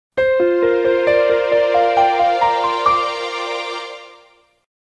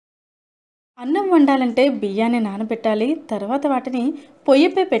వండాలంటే బియ్యాన్ని నానబెట్టాలి, తర్వాత వాటిని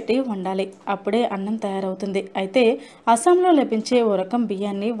పొయ్యిపై పెట్టి వండాలి. అప్పుడే అన్నం తయారవుతుంది. అయితే అస్సాంలో లభించే ఓ రకం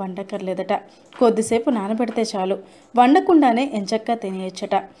బియ్యాన్ని వండక్కర్లేదట. కొద్దిసేపు నానబెడితే చాలు, వండకుండానే ఎంచక్కా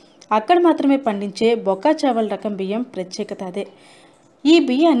తినేయచ్చట. అక్కడ మాత్రమే పండించే బొకా చావల్ రకం బియ్యం ప్రత్యేకత అదే. ఈ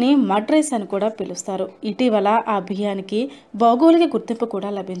బియ్యాన్ని మడ్ రైస్ అని కూడా పిలుస్తారు. ఇటీవల ఆ బియ్యానికి భౌగోళిక గుర్తింపు కూడా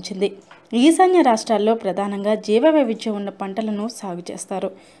లభించింది. ఈశాన్య రాష్ట్రాల్లో ప్రధానంగా జీవ వైవిధ్యం ఉన్న పంటలను సాగు చేస్తారు.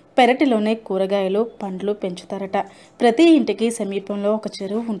 పెరటిలోనే కూరగాయలు, పండ్లు పెంచుతారట. ప్రతి ఇంటికి సమీపంలో ఒక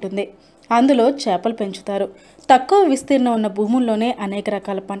చెరువు ఉంటుంది. అందులో చేపలు పెంచుతారు. తక్కువ విస్తీర్ణం ఉన్న భూముల్లోనే అనేక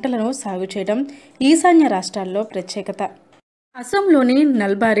రకాల పంటలను సాగు చేయడం ఈశాన్య రాష్ట్రాల్లో ప్రత్యేకత. అస్సాంలోని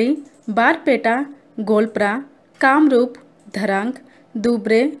నల్బారీ, బార్పేట, గోల్ప్రా, కామ్రూప్, ధరాంగ్,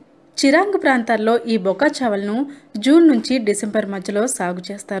 దూబ్రే, చిరాంగ్ ప్రాంతాల్లో ఈ బొకా చావల్ను జూన్ నుంచి డిసెంబర్ మధ్యలో సాగు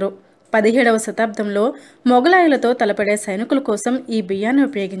చేస్తారు. 17వ శతాబ్దంలో మొఘలాయులతో తలపడే సైనికుల కోసం ఈ బియ్యాన్ని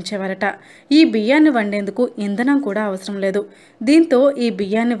ఉపయోగించేవారట. ఈ బియ్యాన్ని వండేందుకు ఇంధనం కూడా అవసరం లేదు. దీంతో ఈ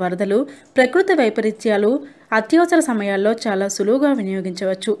బియ్యాన్ని వరదలు, ప్రకృతి వైపరీత్యాలు, అత్యవసర సమయాల్లో చాలా సులువుగా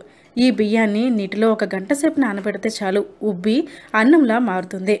వినియోగించవచ్చు. ఈ బియ్యాన్ని నీటిలో 1 గంట సేపు నానబెడితే చాలు, ఉబ్బి అన్నంలా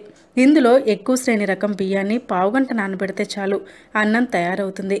మారుతుంది. ఇందులో ఎక్కువ శ్రేణి రకం బియ్యాన్ని పావుగంట నానబెడితే చాలు, అన్నం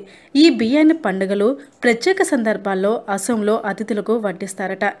తయారవుతుంది. ఈ బియ్యాన్ని పండుగలు, ప్రత్యేక సందర్భాల్లో అస్సాంలో అతిథులకు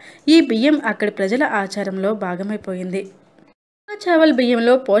వడ్డిస్తారట. ఈ బియ్యం అక్కడి ప్రజల ఆచారంలో భాగమైపోయింది. బొకా చావల్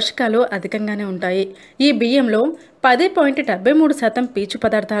బియ్యంలో పోషకాలు అధికంగానే ఉంటాయి. ఈ బియ్యంలో 10.73% పీచు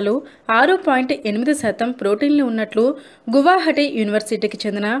పదార్థాలు, 6.8% ప్రోటీన్లు ఉన్నట్లు గువాహటి యూనివర్సిటీకి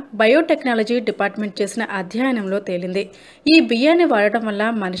చెందిన బయోటెక్నాలజీ డిపార్ట్మెంట్ చేసిన అధ్యయనంలో తేలింది. ఈ బియ్యాన్ని వాడటం వల్ల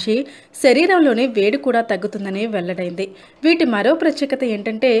మనిషి శరీరంలోని వేడి కూడా తగ్గుతుందని వెల్లడైంది. వీటి మరో ప్రత్యేకత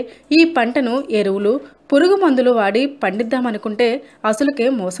ఏంటంటే, ఈ పంటను ఎరువులు, పురుగు మందులు వాడి పండిద్దామనుకుంటే అసలుకే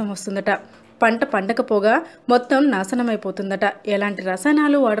మోసం వస్తుందట. పంట పండకపోగా మొత్తం నాశనమైపోతుందట. ఎలాంటి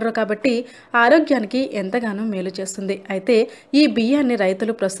రసాయనాలు వాడరు కాబట్టి ఆరోగ్యానికి ఎంతగానో మేలు చేస్తుంది. అయితే ఈ బియ్యాన్ని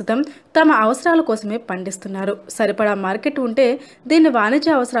రైతులు ప్రస్తుతం తమ అవసరాల కోసమే పండిస్తున్నారు. సరిపడా మార్కెట్ ఉంటే దీన్ని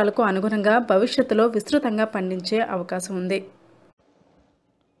వాణిజ్య అవసరాలకు అనుగుణంగా భవిష్యత్తులో విస్తృతంగా పండించే అవకాశం ఉంది.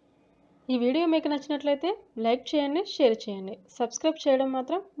 ఈ వీడియో మీకు నచ్చినట్లయితే లైక్ చేయండి, షేర్ చేయండి, సబ్స్క్రైబ్ చేయడం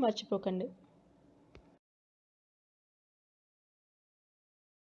మాత్రం మర్చిపోకండి.